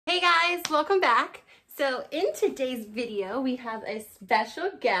Hey guys, welcome back. So in today's video, we have a special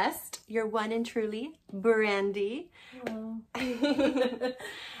guest, your one and truly, Brandie. Hello.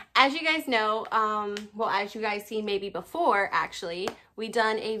 As you guys know, well, as you guys seen maybe before, actually, we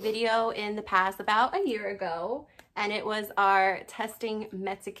done a video in the past about a year ago, and it was our testing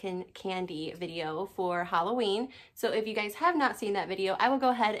Mexican candy video for Halloween. So if you guys have not seen that video, I will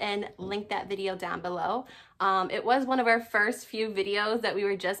go ahead and link that video down below. It was one of our first few videos that we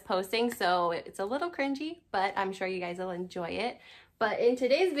were just posting, so it's a little cringy, but I'm sure you guys will enjoy it. But in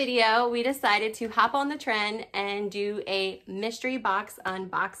today's video, we decided to hop on the trend and do a mystery box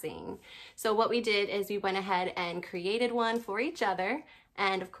unboxing. So what we did is we went ahead and created one for each other.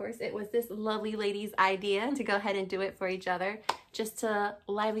 And of course, it was this lovely lady's idea to go ahead and do it for each other, just to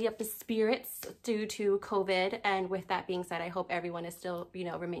lively up the spirits due to COVID. And with that being said, I hope everyone is still,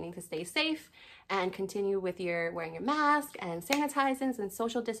 remaining to stay safe and continue with your wearing your mask and sanitizing and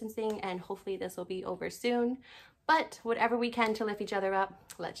social distancing. And hopefully this will be over soon. But whatever we can to lift each other up,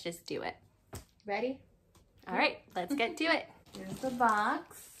 let's just do it. Ready? All right, let's get to it. Here's the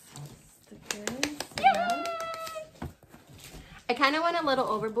box. Stickers. Yay! I kind of went a little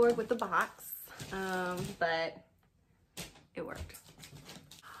overboard with the box, but it worked.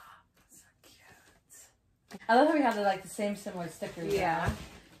 So cute. I love how we have the same similar stickers. Yeah.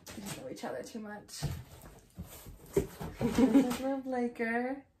 We don't know each other too much. There's little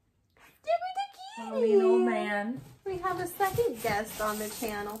Blaker. Halloween old man. We have a second guest on the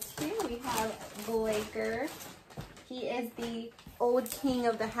channel too. We have Blaker. He is the old king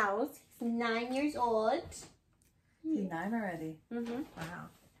of the house. He's 9 years old. He's 9 already. Mm-hmm. Wow.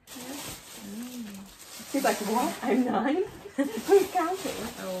 Yeah. He's like, what? I'm 9? Who's counting?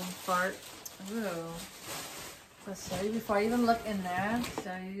 Oh, fart. Ooh. I'll show you before I even look in there.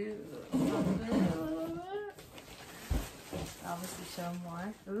 Show you. Obviously show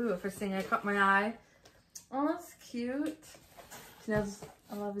more. Ooh, first thing I caught my eye. Oh, that's cute. She knows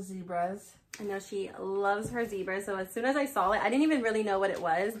I love zebras. I know she loves her zebra, so as soon as I saw it, I didn't even really know what it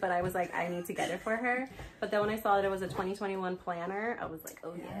was, but I was like, I need to get it for her. But then when I saw that it was a 2021 planner, I was like,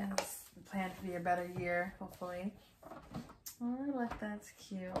 oh yeah. Yes. Plan to be a better year, hopefully. Oh, I like that. It's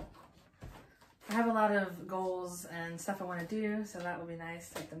cute. I have a lot of goals and stuff I want to do, so that will be nice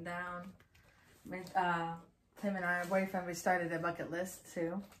to take them down. Tim and our boyfriend, we started a bucket list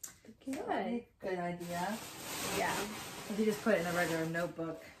too. Good. So good idea. Yeah. If you just put it in a regular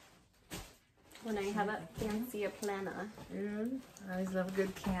notebook. When I have a fancier planner. I always love a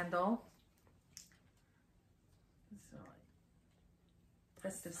good candle. So,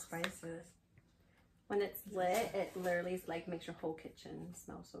 festive spices. When it's lit, it literally is like makes your whole kitchen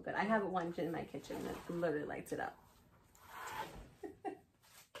smell so good. I have one in my kitchen that literally lights it up.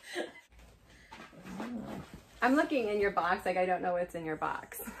 I'm looking in your box like I don't know what's in your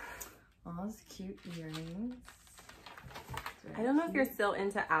box. All those cute earrings. I don't know if you're still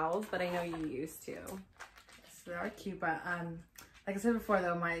into owls, but I know you used to. So they are cute, but like I said before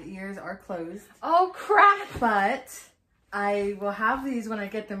though, my ears are closed. Oh crap! But I will have these when I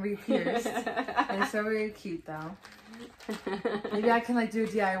get them re-pierced. They're so very cute though. Maybe I can do a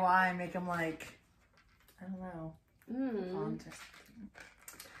DIY and make them I don't know.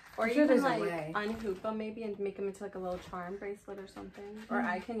 Or you can unhoop them maybe and make them into a little charm bracelet or something. Or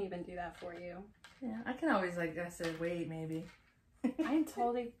I can even do that for you. Yeah, I can always I said wait maybe. I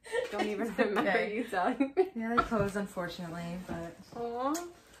totally don't even remember you telling me. Yeah, they closed unfortunately, but. Aww.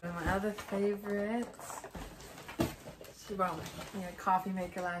 My other favorites. She bought me a coffee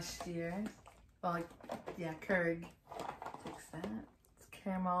maker last year. Well, yeah, Keurig. Fix that. It's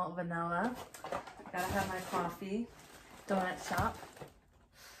caramel vanilla. Gotta have my coffee. Donut shop.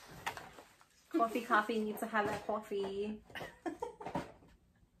 Coffee needs to have that coffee.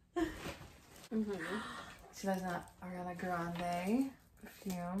 She does not Ariana Grande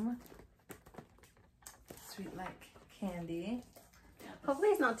perfume. Sweet like candy. Hopefully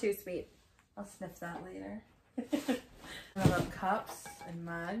it's not too sweet. I'll sniff that later. I love cups and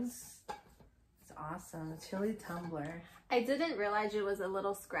mugs. It's awesome. Chili tumbler. I didn't realize it was a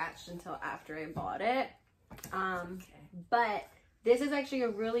little scratched until after I bought it. But this is actually a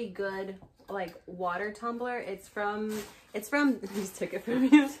really good water tumbler. It's from I just took it from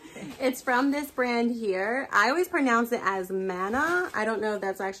you. It's from this brand here. I always pronounce it as Mana. I don't know if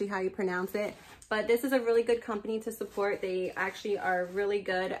that's actually how you pronounce it, but this is a really good company to support. They actually are really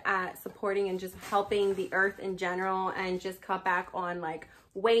good at supporting and just helping the earth in general and just cut back on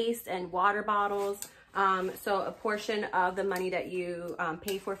waste and water bottles. So a portion of the money that you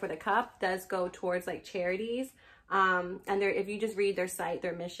pay for the cup does go towards charities. And if you just read their site,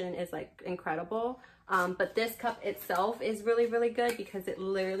 their mission is incredible. But this cup itself is really, really good because it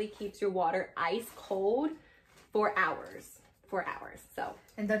literally keeps your water ice cold for hours. So.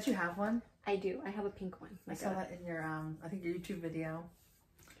 And don't you have one? I do. I have a pink one. I saw that in your, I think your YouTube video.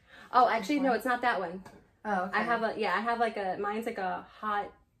 Oh, actually, no, it's not that one. Oh, okay. I have like mine's like a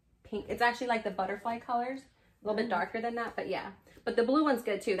hot pink. It's actually like the butterfly colors. A little bit darker than that, but yeah. But the blue one's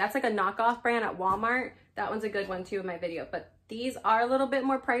good too. That's like a knockoff brand at Walmart. That one's a good one too in my video. But these are a little bit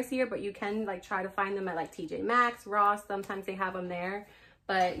more pricier, but you can like try to find them at like TJ Maxx, Ross. Sometimes they have them there.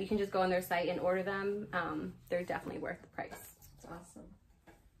 But you can just go on their site and order them. They're definitely worth the price. That's awesome.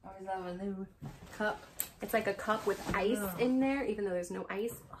 I always love a new cup. It's like a cup with ice in there, even though there's no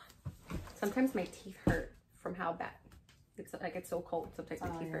ice. Sometimes my teeth hurt from how bad. It's like it's so cold. Sometimes my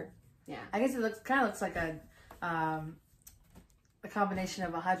teeth hurt. Yeah. I guess it kind of looks like a combination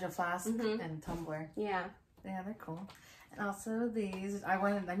of a Hydro Flask and tumbler. Yeah. Yeah, they're cool. And also these,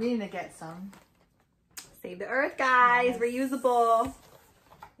 I'm meaning to get some. Save the earth, guys. Yes. Reusable.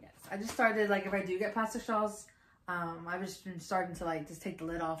 Yes. I just started, like, if I do get plastic straws, I've just been starting to, like, just take the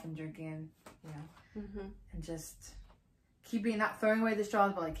lid off and drink in, you know, and just keeping, not throwing away the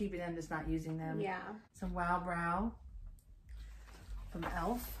straws, but, like, keeping them, just not using them. Yeah. Some Wow Brow from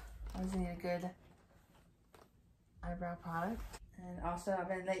e.l.f. I always need a good eyebrow product. And also, I've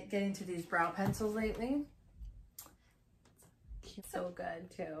been getting to these brow pencils lately. Cute. So good,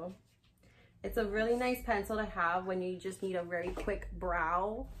 too. It's a really nice pencil to have when you just need a very quick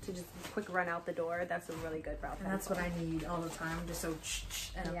brow to just quick run out the door. That's a really good brow pencil. And that's what I need all the time, just so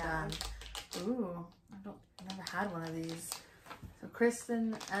and I'm done. Ooh, I've never had one of these. So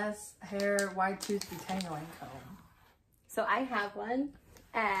Kristen S. Hair Wide Tooth Detangling Comb. So I have one,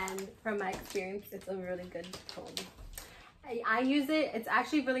 and from my experience, it's a really good comb. I use it. It's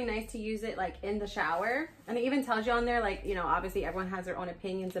actually really nice to use it like in the shower. And it even tells you on there, like, you know, obviously everyone has their own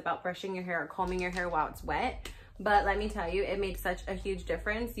opinions about brushing your hair or combing your hair while it's wet. But let me tell you, it made such a huge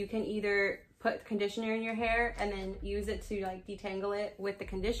difference. You can either put conditioner in your hair and then use it to like detangle it with the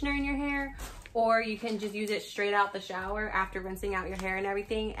conditioner in your hair, or you can just use it straight out the shower after rinsing out your hair and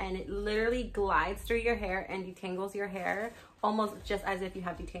everything, and it literally glides through your hair and detangles your hair almost just as if you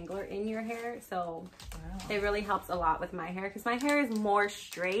have detangler in your hair. So it really helps a lot with my hair because my hair is more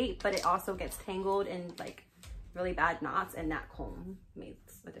straight, but it also gets tangled in like really bad knots, and that comb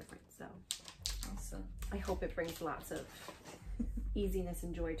makes a difference. So awesome. I hope it brings lots of easiness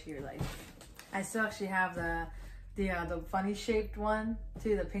and joy to your life. I still actually have the funny shaped one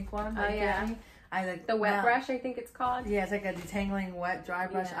too, the pink one. Oh yeah. I like the wet brush, I think it's called. Yeah, it's like a detangling wet dry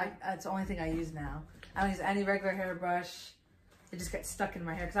brush. Yeah. That's the only thing I use now. I don't use any regular hairbrush. It just gets stuck in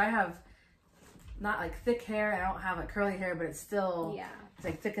my hair because I have not like thick hair. I don't have like curly hair, but it's still it's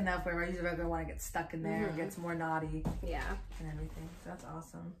like thick enough where if I use a regular one, it gets stuck in there. It gets more knotty. Yeah. And everything. So that's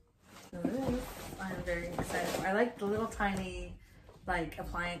awesome. So this I'm very excited for. I like the little tiny like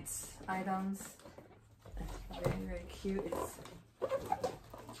appliance items. It's very, very cute. It's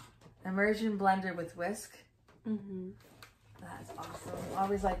immersion blender with whisk. That's awesome.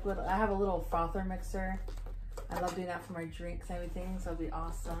 Always like little, I have a little frother mixer. I love doing that for my drinks and everything, so it'll be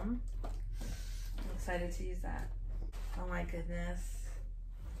awesome. I'm excited to use that. Oh my goodness.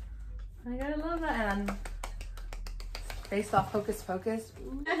 I gotta love that. And based off Hocus Pocus.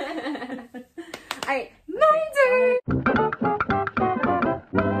 Alright, my turn!